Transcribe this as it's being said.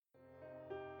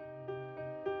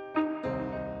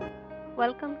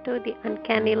Welcome to the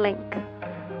Uncanny Link,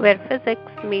 where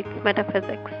physics meets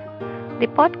metaphysics, the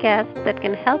podcast that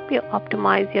can help you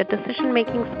optimize your decision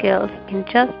making skills in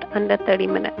just under 30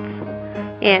 minutes.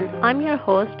 And I'm your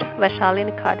host, Vaishali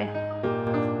Nikade.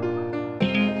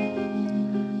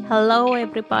 Hello,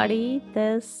 everybody.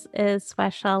 This is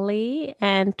Vaishali,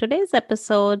 and today's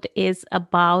episode is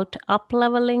about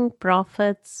upleveling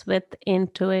profits with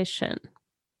intuition.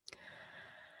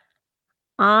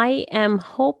 I am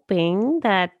hoping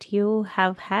that you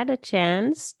have had a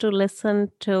chance to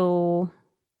listen to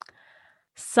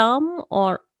some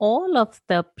or all of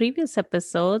the previous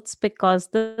episodes because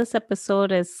this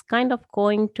episode is kind of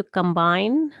going to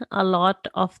combine a lot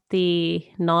of the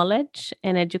knowledge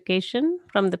and education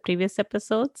from the previous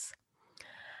episodes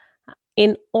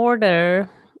in order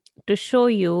to show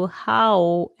you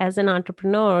how, as an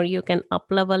entrepreneur, you can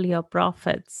uplevel your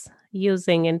profits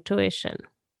using intuition.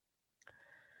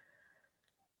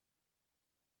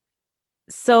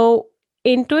 So,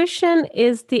 intuition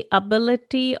is the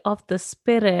ability of the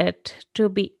spirit to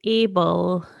be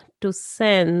able to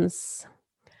sense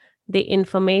the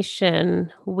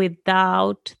information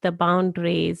without the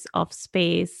boundaries of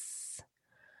space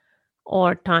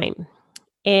or time.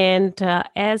 And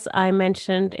as I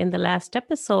mentioned in the last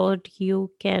episode,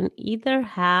 you can either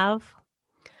have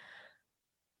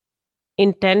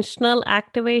intentional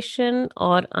activation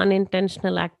or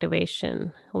unintentional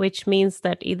activation, which means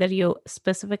that either you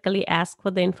specifically ask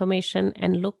for the information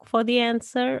and look for the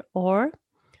answer, or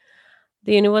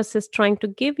the universe is trying to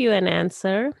give you an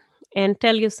answer and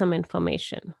tell you some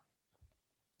information.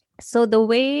 So, the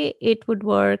way it would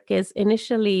work is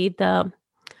initially the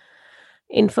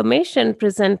information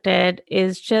presented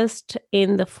is just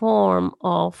in the form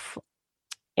of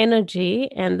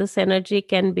energy, and this energy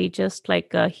can be just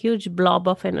like a huge blob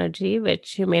of energy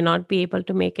which you may not be able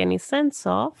to make any sense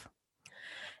of.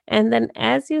 And then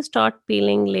as you start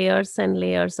peeling layers and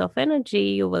layers of energy,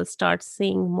 you will start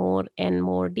seeing more and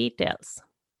more details.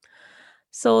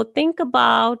 So think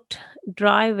about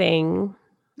driving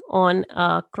on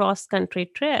a cross country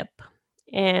trip,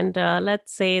 and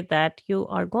let's say that you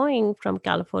are going from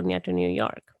California to New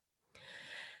York,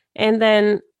 and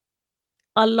then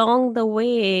along the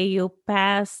way, you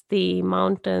pass the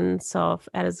mountains of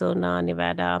Arizona,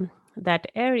 Nevada, that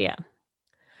area.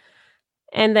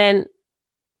 And then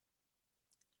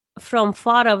from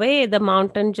far away, the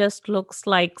mountain just looks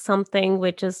like something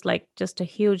which is like just a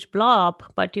huge blob,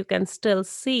 but you can still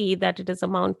see that it is a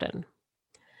mountain.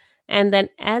 And then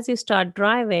as you start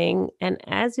driving and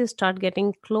as you start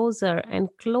getting closer and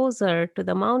closer to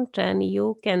the mountain,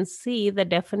 you can see the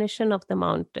definition of the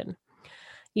mountain.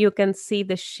 You can see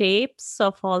the shapes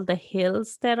of all the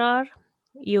hills there are.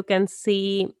 You can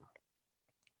see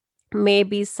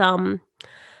maybe some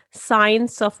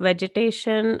signs of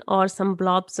vegetation or some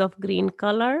blobs of green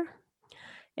color.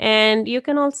 And you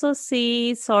can also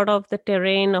see sort of the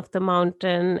terrain of the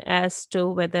mountain as to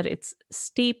whether it's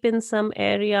steep in some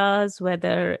areas,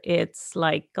 whether it's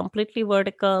like completely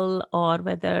vertical, or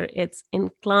whether it's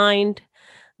inclined,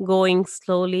 going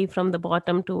slowly from the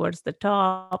bottom towards the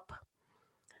top,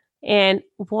 and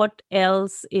what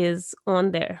else is on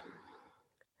there.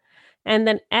 And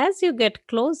then as you get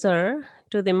closer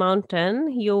to the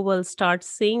mountain, you will start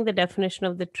seeing the definition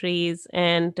of the trees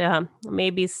and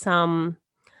maybe some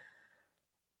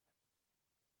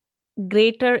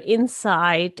greater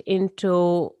insight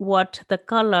into what the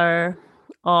color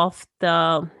of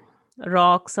the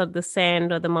rocks or the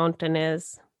sand or the mountain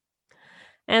is.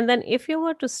 And then if you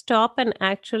were to stop and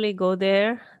actually go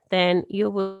there, then you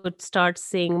would start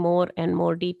seeing more and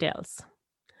more details.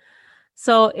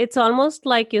 So it's almost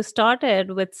like you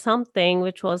started with something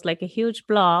which was like a huge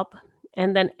blob.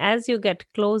 And then as you get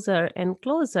closer and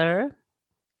closer,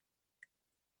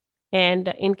 and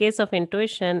in case of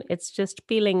intuition, it's just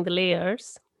peeling the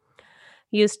layers,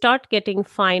 you start getting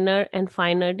finer and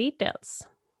finer details.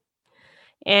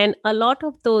 And a lot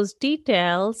of those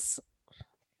details,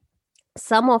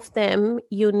 some of them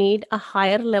you need a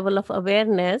higher level of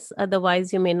awareness,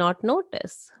 otherwise, you may not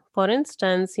notice. For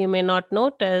instance, you may not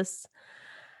notice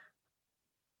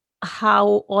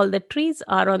how all the trees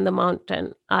are on the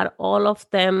mountain. Are all of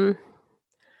them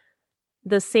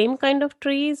the same kind of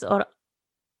trees, or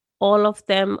all of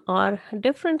them are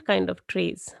different kind of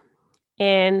trees?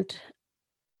 And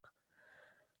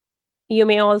you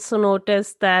may also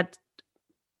notice that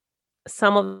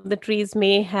some of the trees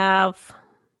may have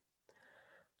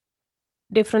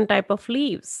different type of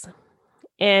leaves,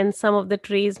 and some of the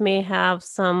trees may have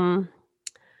some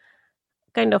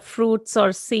kind of fruits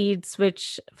or seeds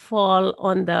which fall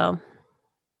on the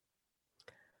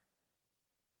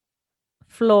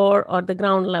floor or the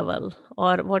ground level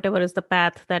or whatever is the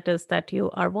path that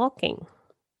you are walking.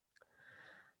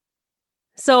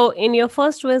 So, in your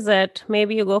first visit,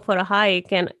 maybe you go for a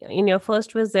hike, and in your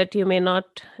first visit, you may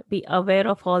not be aware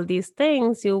of all these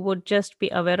things. You would just be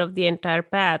aware of the entire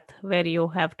path where you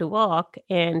have to walk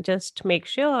and just make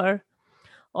sure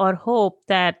or hope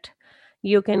that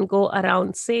you can go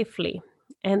around safely.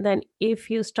 And then, if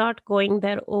you start going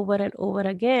there over and over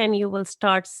again, you will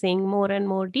start seeing more and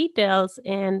more details,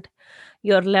 and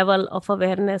your level of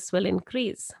awareness will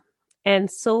increase. And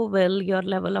so will your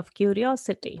level of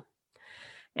curiosity.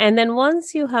 And then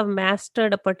once you have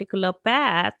mastered a particular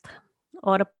path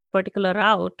or a particular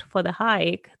route for the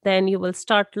hike, then you will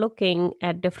start looking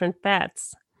at different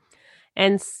paths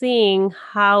and seeing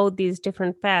how these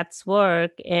different paths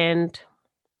work and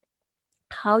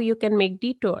how you can make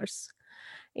detours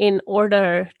in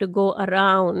order to go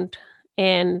around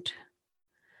and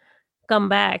come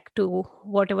back to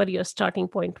whatever your starting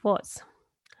point was.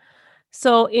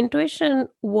 So, intuition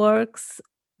works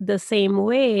the same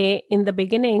way. In the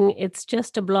beginning, it's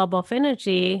just a blob of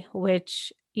energy,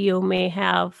 which you may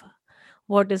have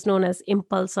what is known as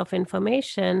impulse of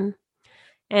information.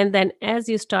 And then, as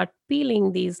you start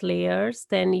peeling these layers,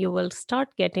 then you will start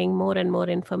getting more and more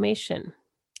information.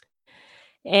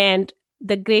 And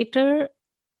the greater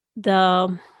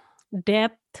the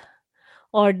depth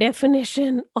or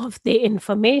definition of the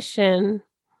information,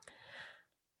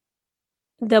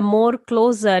 the more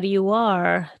closer you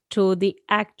are to the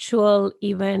actual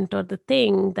event or the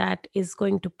thing that is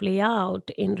going to play out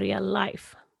in real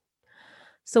life.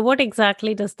 So, what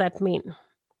exactly does that mean?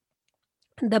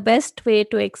 The best way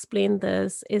to explain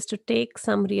this is to take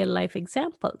some real life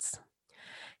examples.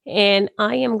 And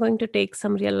I am going to take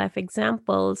some real life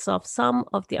examples of some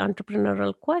of the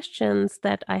entrepreneurial questions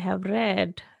that I have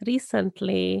read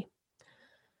recently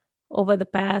over the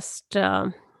past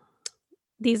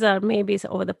these are maybe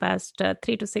over the past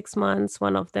 3 to 6 months.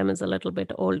 One of them is a little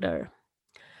bit older.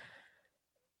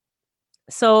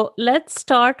 So let's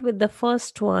start with the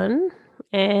first one.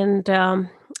 And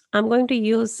I'm going to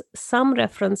use some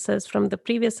references from the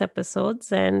previous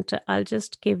episodes, and I'll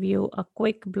just give you a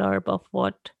quick blurb of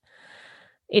what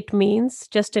it means,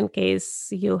 just in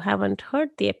case you haven't heard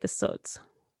the episodes.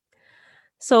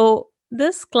 So,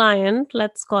 this client,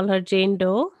 let's call her Jane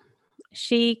Doe,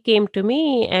 she came to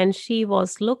me and she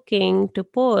was looking to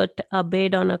put a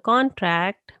bid on a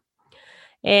contract.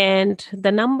 And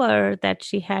the number that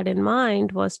she had in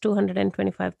mind was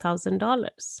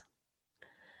 $225,000.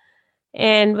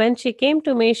 And when she came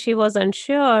to me, she was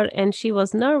unsure and she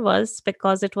was nervous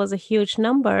because it was a huge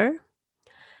number.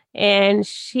 And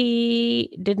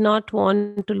she did not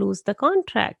want to lose the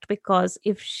contract because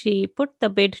if she put the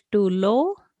bid too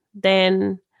low,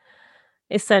 then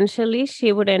essentially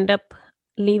she would end up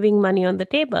leaving money on the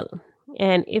table.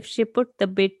 And if she put the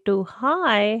bid too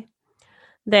high,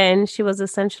 then she was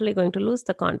essentially going to lose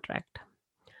the contract.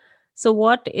 So,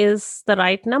 what is the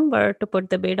right number to put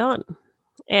the bid on?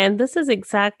 And this is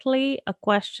exactly a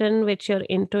question which your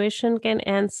intuition can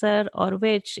answer, or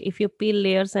which, if you peel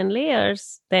layers and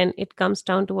layers, then it comes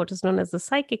down to what is known as the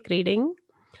psychic reading,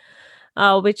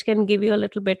 which can give you a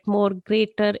little bit more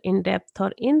greater in depth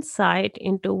or insight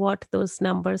into what those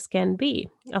numbers can be.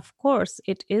 Of course,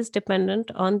 it is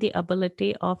dependent on the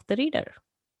ability of the reader.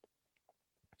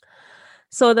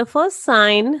 So, the first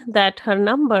sign that her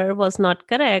number was not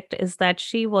correct is that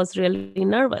she was really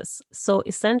nervous. So,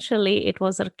 essentially, it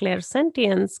was her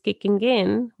clairsentience kicking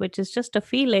in, which is just a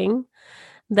feeling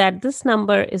that this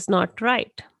number is not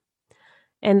right.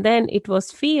 And then it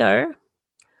was fear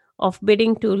of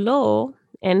bidding too low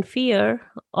and fear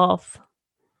of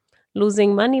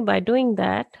losing money by doing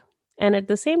that. And at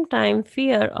the same time,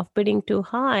 fear of bidding too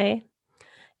high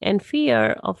and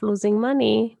fear of losing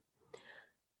money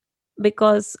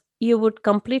because you would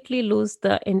completely lose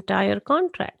the entire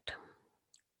contract.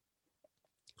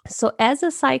 So, as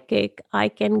a psychic, I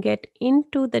can get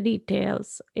into the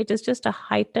details. It is just a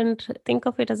heightened, think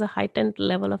of it as a heightened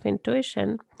level of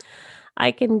intuition.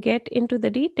 I can get into the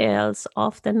details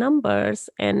of the numbers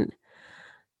and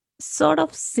sort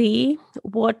of see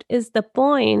what is the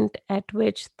point at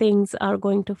which things are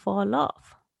going to fall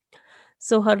off.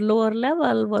 So, her lower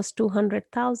level was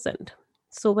 200,000.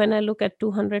 So, when I look at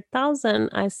 200,000,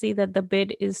 I see that the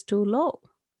bid is too low.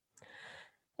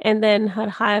 And then her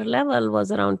higher level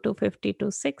was around 250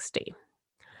 to 60.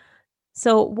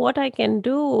 So what I can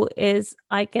do is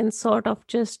I can sort of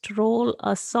just roll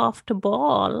a soft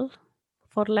ball,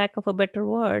 for lack of a better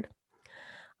word,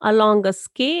 along a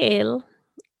scale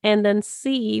and then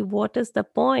see what is the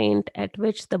point at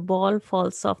which the ball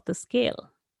falls off the scale.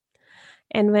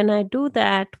 And when I do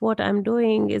that, what I'm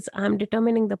doing is I'm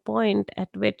determining the point at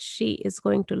which she is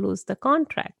going to lose the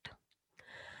contract.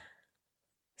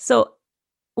 So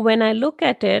when I look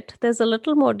at it, there's a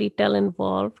little more detail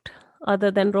involved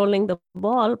other than rolling the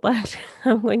ball, but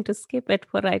I'm going to skip it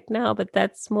for right now. But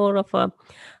that's more of a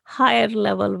higher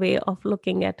level way of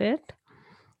looking at it.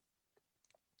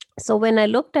 So when I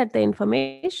looked at the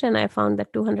information, I found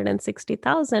that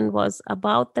 260,000 was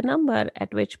about the number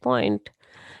at which point,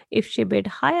 if she bid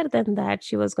higher than that,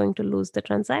 she was going to lose the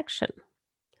transaction.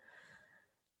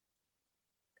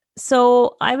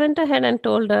 So I went ahead and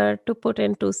told her to put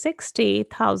in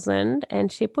 260,000,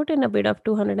 and she put in a bid of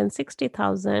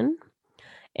 260,000.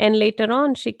 And later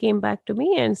on, she came back to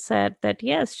me and said that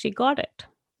yes, she got it,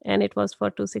 and it was for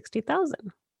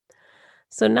 260,000.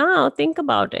 So now think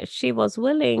about it. She was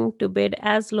willing to bid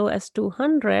as low as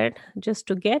 200 just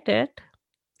to get it,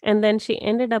 and then she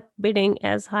ended up bidding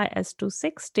as high as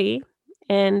 260.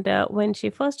 And when she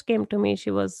first came to me,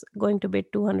 she was going to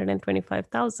bid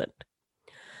 225,000.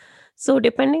 So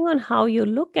depending on how you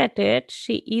look at it,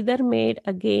 she either made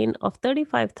a gain of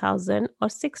 35,000 or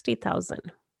 60,000.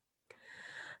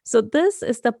 So this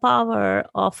is the power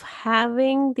of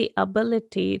having the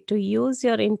ability to use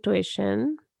your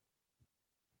intuition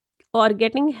or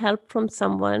getting help from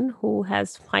someone who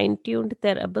has fine-tuned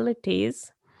their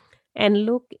abilities and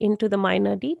look into the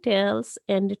minor details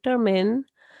and determine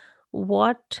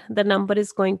what the number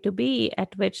is going to be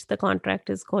at which the contract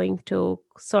is going to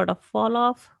sort of fall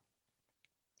off,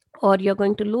 or you're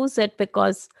going to lose it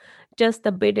because just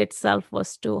the bid itself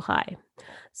was too high.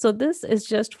 So this is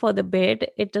just for the bid.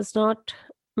 It does not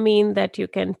mean that you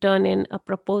can turn in a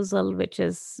proposal which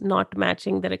is not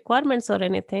matching the requirements or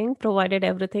anything, provided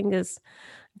everything is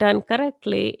done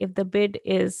correctly. If the bid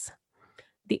is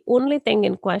the only thing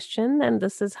in question, then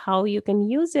this is how you can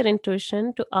use your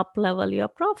intuition to up level your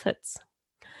profits.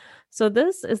 So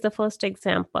this is the first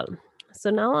example. So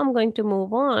now I'm going to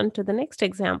move on to the next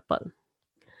example.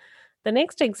 The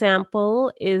next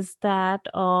example is that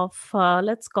of,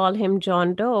 let's call him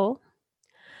John Doe.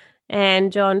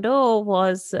 And John Doe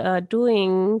was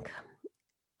doing,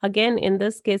 again, in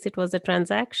this case, it was a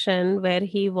transaction where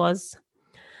he was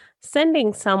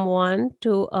sending someone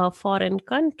to a foreign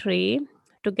country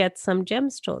to get some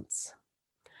gemstones.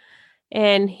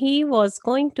 And he was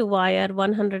going to wire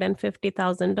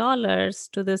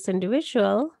 $150,000 to this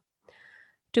individual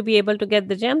to be able to get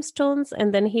the gemstones,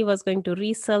 and then he was going to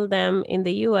resell them in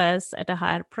the US at a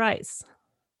higher price.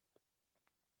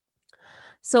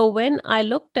 So when I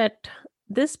looked at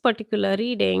this particular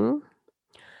reading,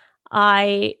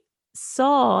 I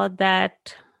saw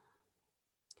that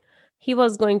he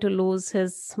was going to lose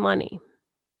his money.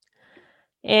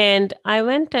 And I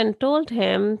went and told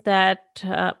him that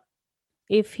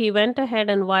if he went ahead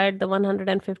and wired the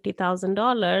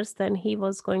 $150,000, then he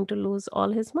was going to lose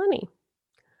all his money.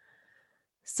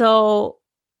 So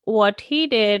what he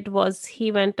did was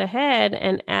he went ahead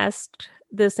and asked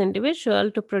this individual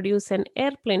to produce an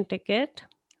airplane ticket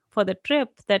for the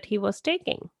trip that he was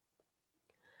taking.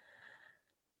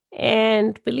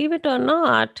 And believe it or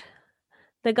not,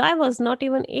 the guy was not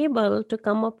even able to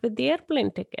come up with the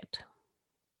airplane ticket.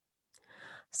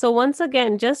 So once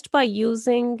again, just by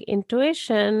using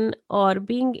intuition or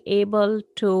being able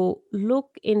to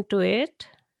look into it,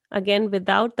 again,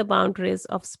 without the boundaries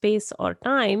of space or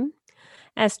time,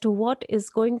 as to what is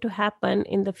going to happen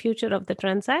in the future of the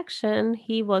transaction,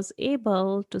 he was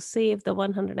able to save the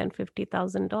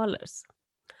 $150,000.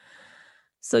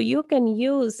 So you can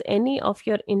use any of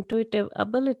your intuitive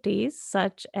abilities,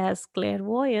 such as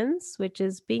clairvoyance, which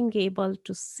is being able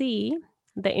to see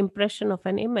the impression of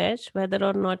an image, whether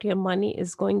or not your money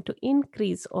is going to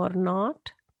increase or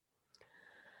not.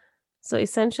 So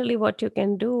essentially what you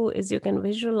can do is you can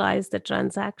visualize the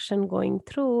transaction going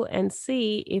through and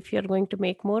see if you're going to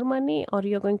make more money or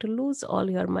you're going to lose all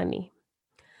your money.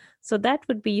 So that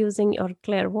would be using your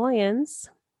clairvoyance.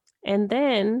 And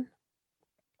then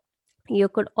you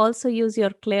could also use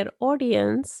your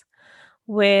clairaudience,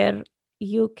 where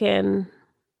you can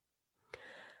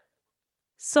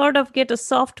sort of get a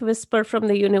soft whisper from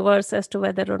the universe as to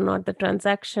whether or not the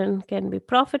transaction can be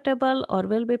profitable or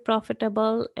will be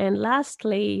profitable. And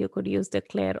lastly, you could use the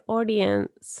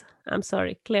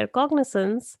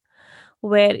claircognizance,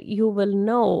 where you will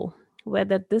know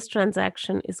whether this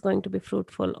transaction is going to be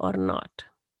fruitful or not.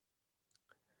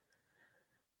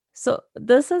 So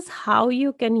this is how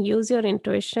you can use your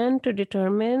intuition to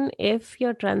determine if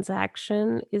your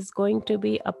transaction is going to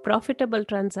be a profitable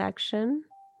transaction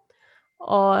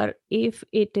or if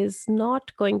it is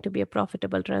not going to be a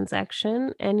profitable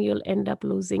transaction and you'll end up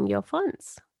losing your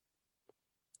funds.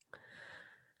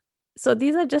 So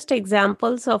these are just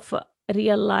examples of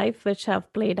real life which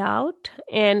have played out,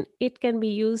 and it can be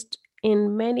used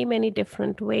in many, many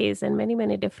different ways and many,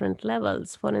 many different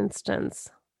levels. For instance,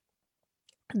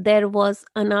 there was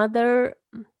another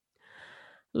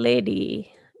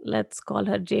lady, let's call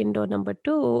her Jane Doe number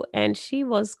two, and she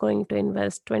was going to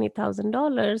invest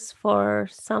 $20,000 for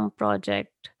some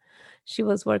project she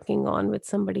was working on with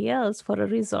somebody else for a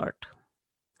resort.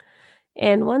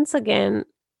 And once again,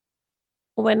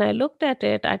 when I looked at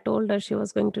it, I told her she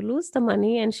was going to lose the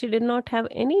money, and she did not have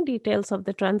any details of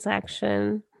the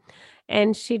transaction,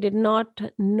 and she did not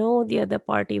know the other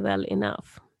party well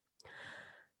enough.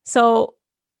 So,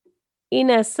 in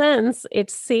a sense,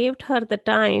 it saved her the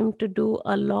time to do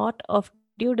a lot of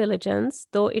due diligence,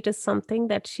 though it is something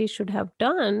that she should have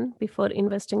done before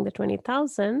investing the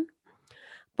 20,000.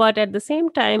 But at the same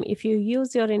time, if you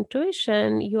use your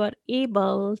intuition, you are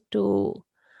able to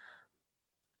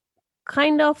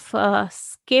kind of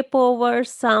skip over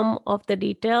some of the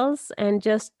details and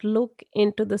just look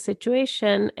into the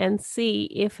situation and see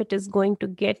if it is going to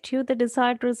get you the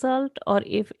desired result or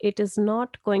if it is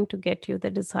not going to get you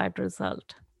the desired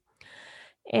result.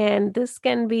 And this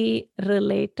can be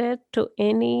related to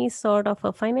any sort of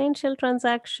a financial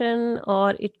transaction,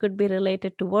 or it could be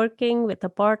related to working with a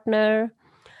partner.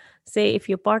 Say, if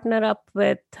you partner up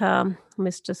with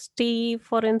Mr. Steve,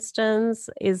 for instance,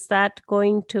 is that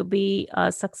going to be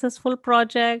a successful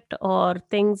project or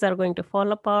things are going to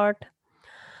fall apart?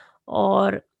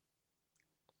 Or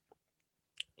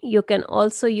you can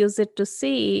also use it to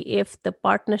see if the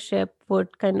partnership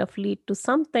would kind of lead to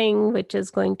something which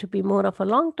is going to be more of a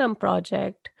long term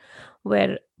project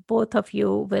where both of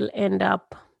you will end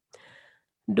up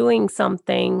doing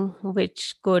something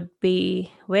which could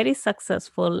be very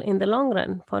successful in the long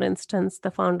run. For instance,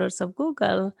 the founders of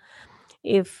Google,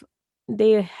 if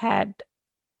they had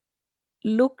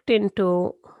looked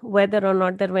into whether or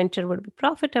not their venture would be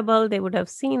profitable, they would have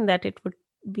seen that it would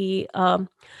be a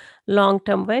long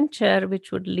term venture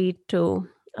which would lead to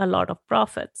a lot of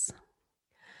profits.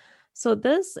 So,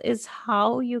 this is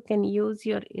how you can use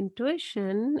your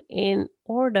intuition in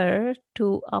order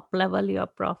to uplevel your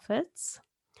profits.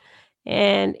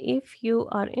 And if you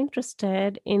are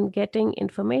interested in getting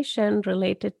information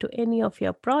related to any of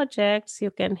your projects,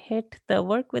 you can hit the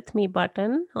Work With Me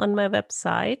button on my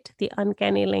website,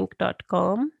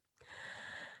 theuncannylink.com,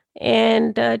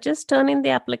 and just turn in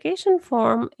the application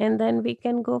form, and then we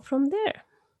can go from there.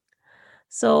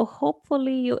 So,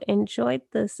 hopefully, you enjoyed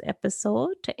this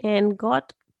episode and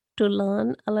got to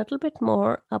learn a little bit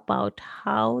more about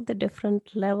how the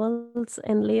different levels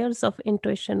and layers of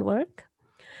intuition work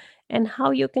and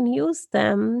how you can use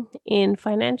them in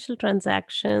financial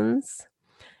transactions,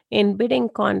 in bidding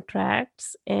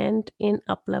contracts, and in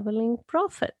upleveling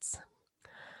profits.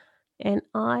 And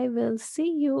I will see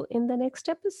you in the next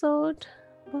episode.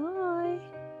 Bye.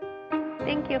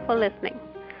 Thank you for listening.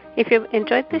 If you've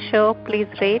enjoyed the show, please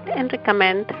rate and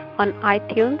recommend on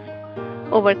iTunes,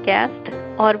 Overcast,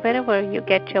 or wherever you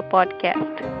get your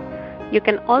podcast. You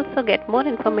can also get more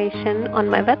information on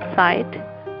my website,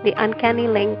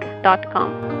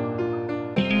 theuncannylink.com.